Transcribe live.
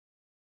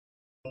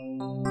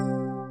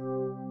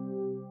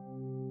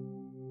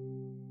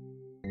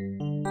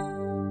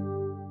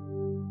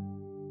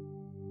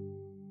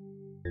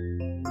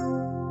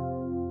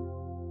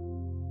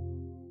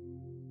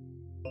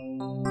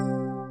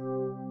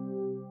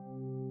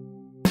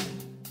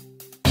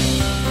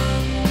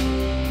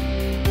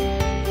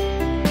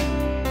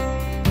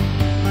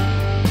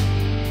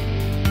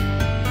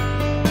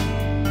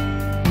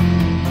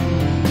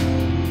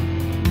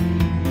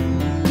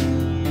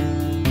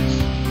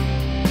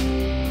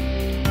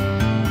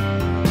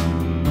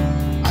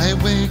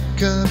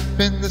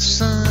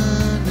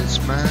sun is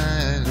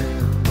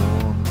smiling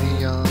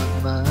warmly on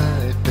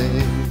my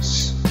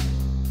face,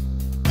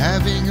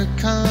 having a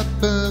cup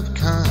of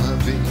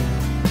coffee,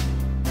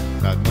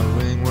 not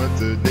knowing what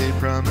the day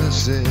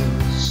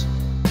promises.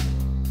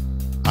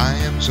 I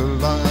am so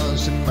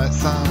lost in my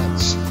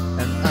thoughts,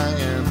 and I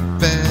am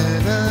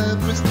fed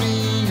up with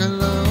being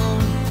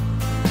alone.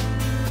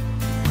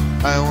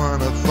 I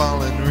wanna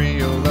fall in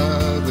real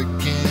love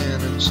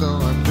again, and so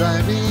I'm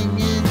driving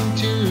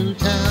into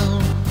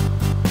town.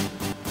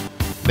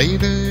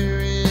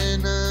 Later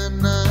in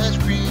an ice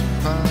cream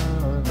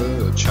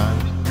parlor, a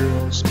charming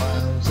girl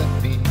smiles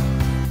at me.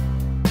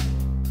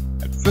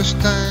 At first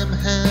I'm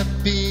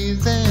happy,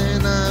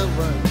 then I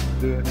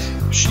wonder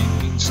if she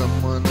means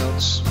someone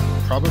else,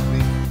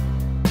 probably.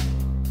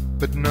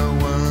 But no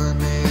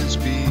one is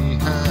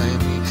behind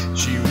me.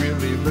 She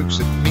really looks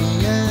at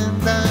me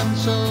and I'm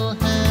so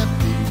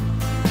happy.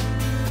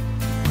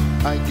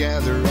 I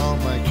gather all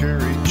my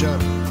courage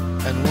up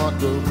and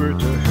walk over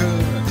to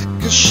her,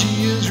 'cause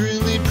she is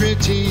really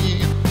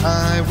pretty.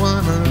 I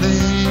wanna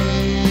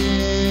live,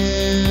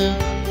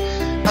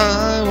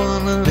 I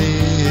wanna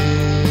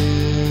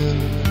live,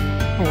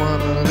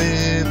 wanna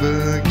live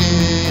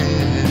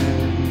again,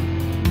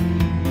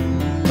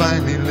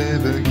 finally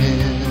live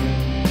again.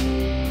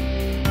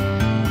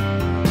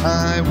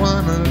 I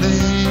wanna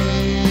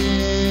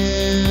live,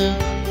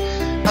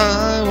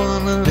 I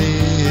wanna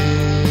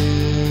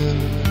live,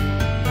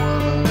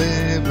 wanna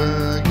live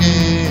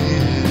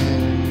again,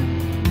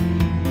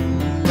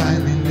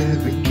 finally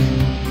live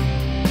again.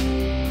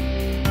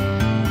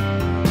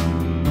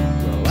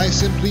 Well, I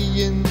simply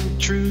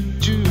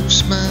introduce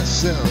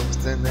myself,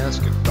 then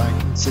ask if I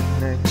can sit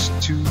next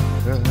to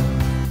her.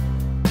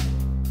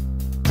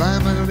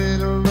 I'm a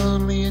little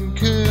lonely, and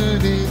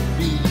could it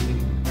be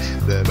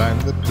that I'm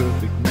the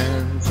perfect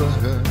man for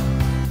her?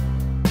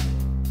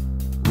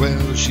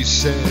 Well, she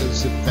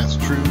says if that's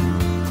true,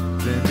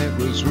 then it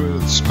was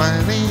worth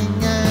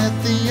smiling at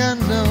the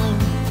unknown.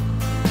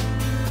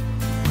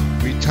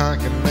 We talk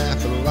and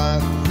laugh a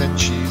lot, then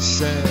she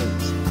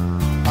says,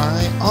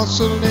 I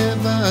also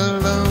live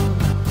alone,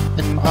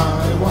 and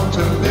I want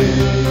to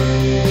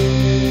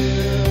live,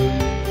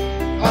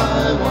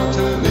 I want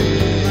to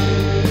live,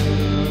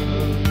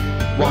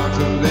 want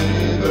to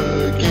live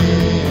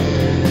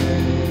again,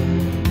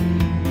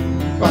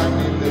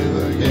 finally live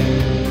again.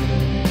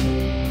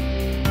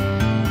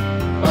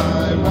 I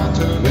want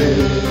to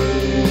live,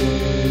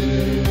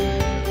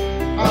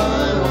 I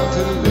want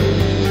to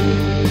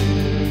live,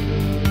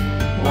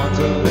 want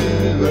to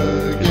live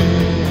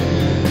again,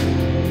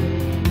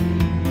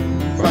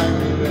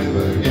 finally live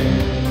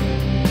again.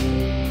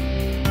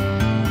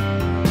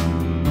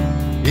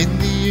 In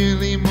the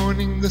early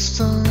morning the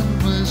sun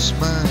was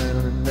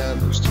smiling, there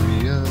was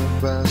three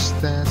of us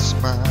that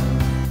smiled.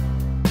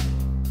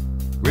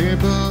 We're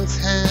both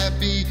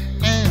happy,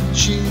 and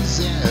she's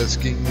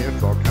asking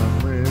if I'll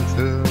come with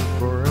her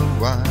for a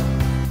while.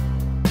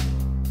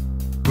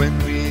 When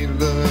we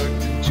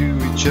looked into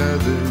each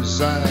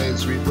other's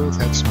eyes, we both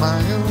had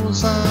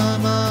smiles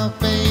on our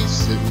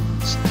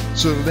faces.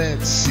 So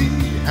let's see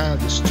how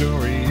the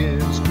story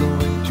is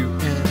going to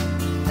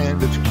end,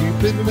 and if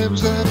Cupid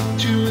lives up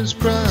to his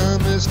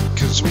promise,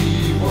 'cause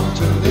we want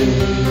to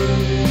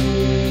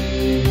live,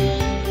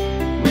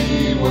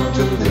 we want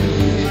to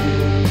live,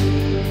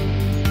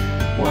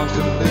 want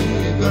to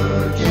live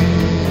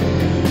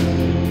again,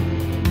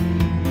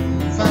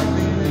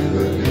 finally live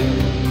again.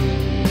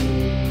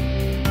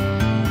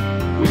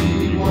 We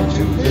want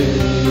to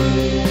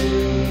live,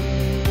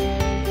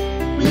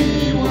 we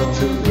want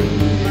to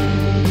live,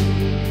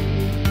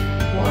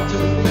 want to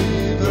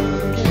live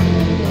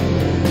again,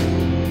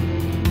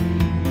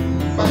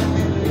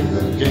 finally live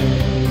again.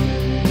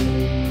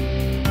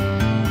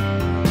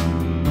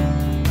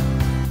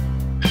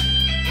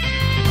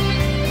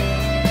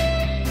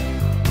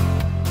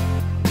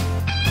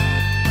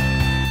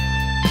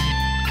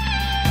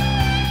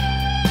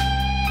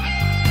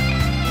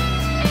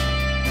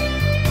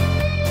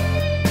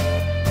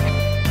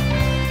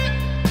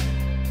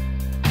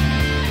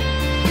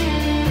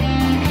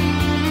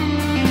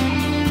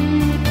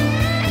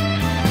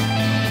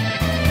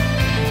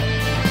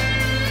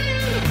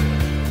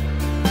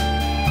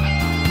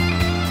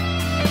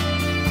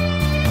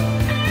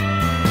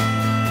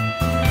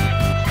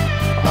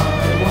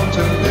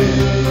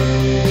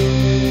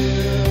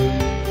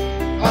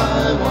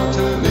 I want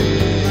to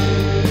live,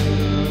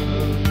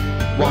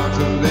 want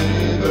to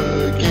live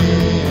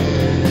again,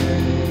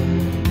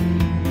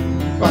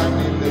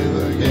 finally live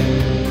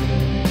again.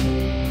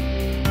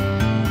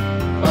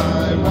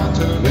 I want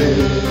to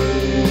live,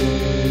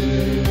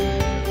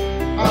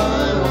 I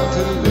want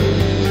to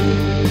live,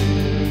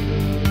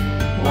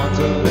 want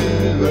to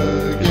live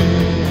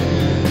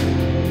again,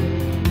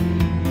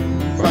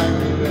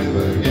 finally live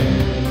again.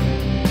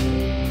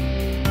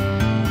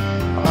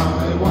 I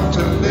want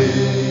to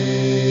live,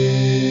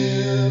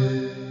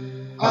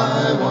 I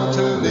want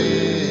to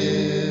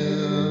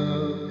live,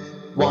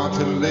 want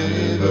to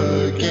live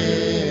again,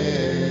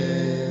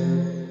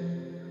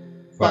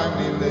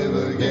 finally live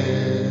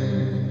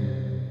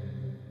again.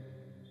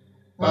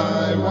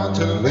 I want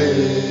to live.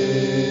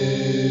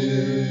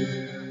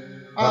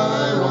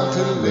 I want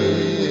to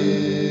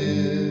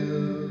live.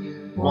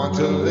 Want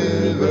to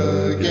live